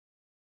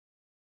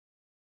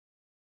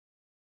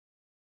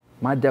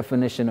My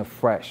definition of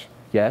fresh,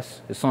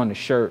 yes, it's on the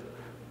shirt,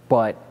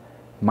 but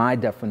my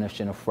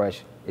definition of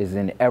fresh is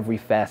in every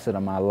facet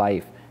of my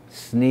life.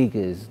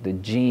 Sneakers, the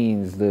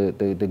jeans, the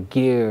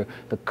gear,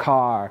 the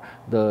car,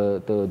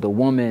 the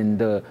woman,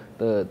 the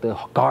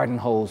garden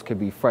hose could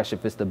be fresh.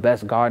 If it's the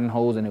best garden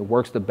hose and it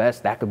works the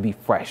best, that could be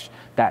fresh.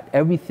 That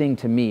everything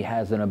to me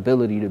has an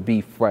ability to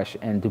be fresh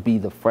and to be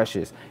the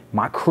freshest.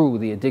 My crew,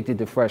 the Addicted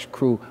to Fresh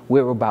crew,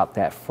 we're about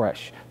that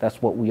fresh.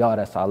 That's what we are,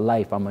 that's our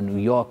life. I'm a New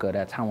Yorker,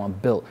 that's how I'm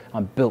built.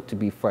 I'm built to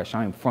be fresh.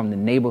 I am from the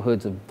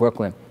neighborhoods of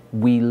Brooklyn.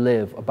 We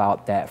live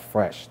about that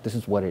fresh. This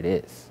is what it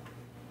is.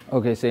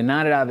 Okay, so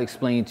now that I've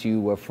explained to you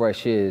what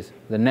fresh is,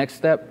 the next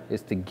step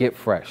is to get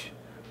fresh.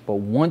 But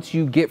once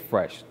you get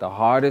fresh, the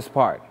hardest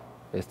part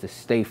is to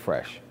stay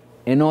fresh.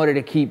 In order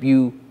to keep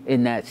you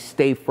in that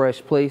stay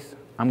fresh place,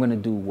 I'm gonna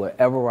do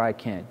whatever I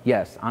can.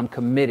 Yes, I'm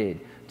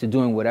committed to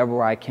doing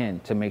whatever I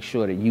can to make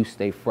sure that you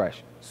stay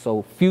fresh.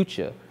 So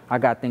future, I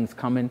got things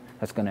coming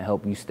that's gonna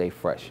help you stay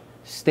fresh.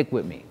 Stick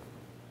with me.